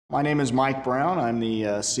My name is Mike Brown. I'm the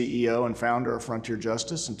CEO and founder of Frontier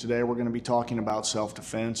Justice, and today we're going to be talking about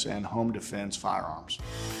self-defense and home defense firearms.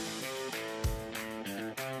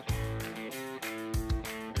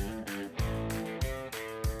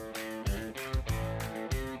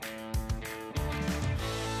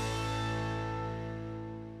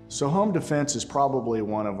 So home defense is probably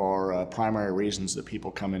one of our primary reasons that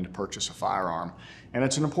people come in to purchase a firearm, and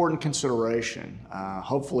it's an important consideration.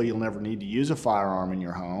 Hopefully you'll never need to use a firearm in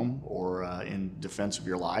your home or in defense of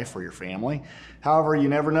your life or your family. However, you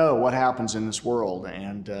never know what happens in this world,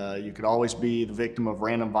 and you could always be the victim of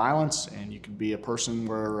random violence, and you could be a person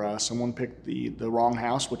where someone picked the wrong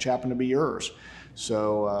house, which happened to be yours.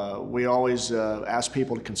 So we always ask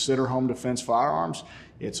people to consider home defense firearms.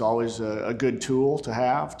 It's always a good tool to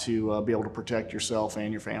have to be able to protect yourself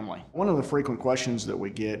and your family. One of the frequent questions that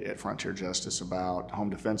we get at Frontier Justice about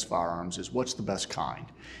home defense firearms is, what's the best kind?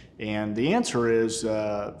 And the answer is,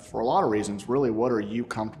 for a lot of reasons, really, what are you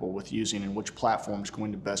comfortable with using and which platform is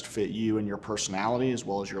going to best fit you and your personality as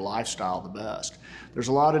well as your lifestyle the best. There's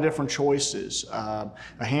a lot of different choices. A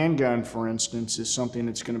handgun, for instance, is something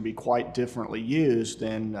that's going to be quite differently used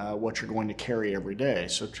than what you're going to carry every day.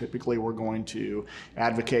 So typically we're going to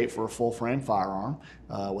advocate for a full frame firearm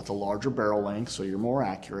with a larger barrel length so you're more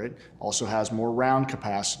accurate. Also has more round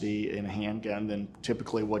capacity in a handgun than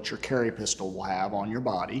typically what your carry pistol will have on your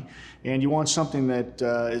body. And you want something that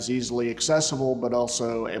is easily accessible but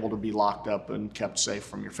also able to be locked up and kept safe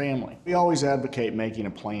from your family. We always advocate making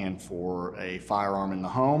a plan for a firearm in the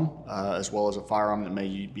home as well as a firearm that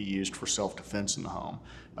may be used for self-defense in the home.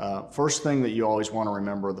 First thing that you always want to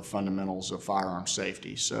remember are the fundamentals of firearm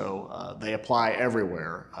safety. So they apply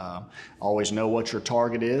everywhere. Always know what your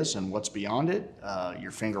target is and what's beyond it.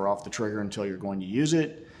 Your finger off the trigger until you're going to use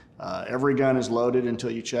it. Every gun is loaded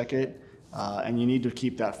until you check it. And you need to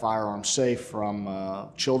keep that firearm safe from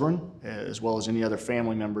children as well as any other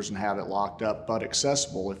family members and have it locked up but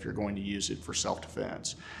accessible if you're going to use it for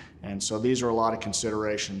self-defense. And so these are a lot of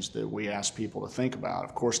considerations that we ask people to think about.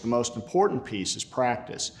 Of course, the most important piece is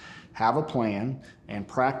practice. Have a plan and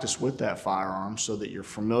practice with that firearm so that you're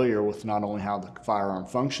familiar with not only how the firearm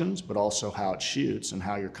functions, but also how it shoots and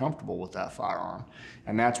how you're comfortable with that firearm.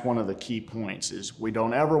 And that's one of the key points, is we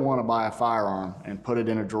don't ever want to buy a firearm and put it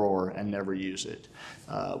in a drawer and never use it.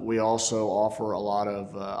 We also offer a lot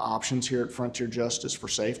of options here at Frontier Justice for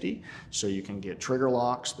safety. So you can get trigger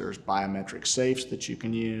locks, there's biometric safes that you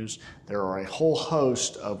can use. There are a whole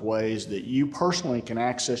host of ways that you personally can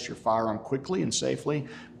access your firearm quickly and safely,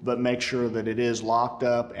 but make sure that it is locked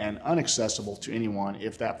up and inaccessible to anyone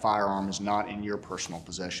if that firearm is not in your personal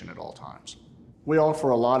possession at all times. We offer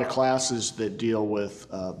a lot of classes that deal with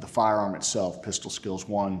the firearm itself: Pistol Skills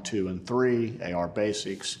 1, 2, and 3, AR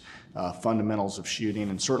Basics, fundamentals of shooting,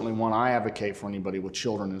 and certainly one I advocate for anybody with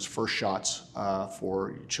children is First Shots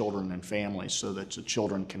for children and families, so that the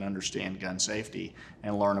children can understand gun safety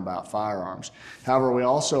and learn about firearms. However, we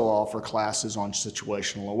also offer classes on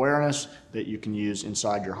situational awareness that you can use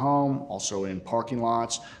inside your home, also in parking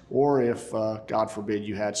lots, or if, God forbid,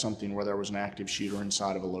 you had something where there was an active shooter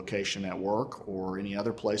inside of a location at work or any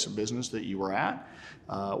other place of business that you were at.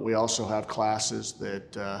 We also have classes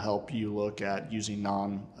that help you look at using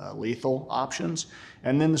non-lethal options.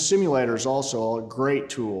 And then the simulator is also a great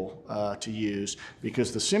tool to use,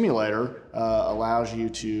 because the simulator allows you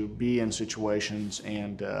to be in situations,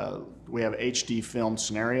 and we have HD filmed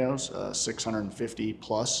scenarios, 650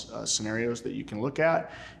 plus scenarios that you can look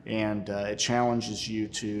at, and it challenges you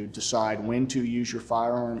to decide when to use your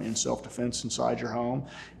firearm in self-defense inside your home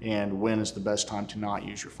and when is the best time to not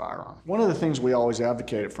use your firearm. One of the things we always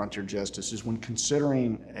advocate at Frontier Justice is, when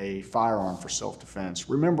considering a firearm for self-defense,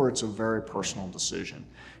 remember it's a very personal decision.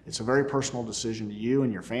 It's a very personal decision to you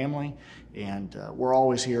and your family, and we're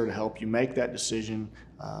always here to help you make that decision,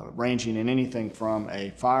 ranging in anything from a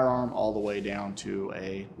firearm all the way down to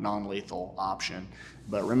a non-lethal option.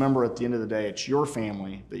 But remember, at the end of the day, it's your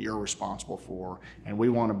family that you're responsible for, and we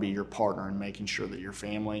want to be your partner in making sure that your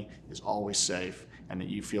family is always safe and that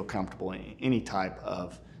you feel comfortable in any type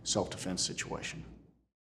of self-defense situation.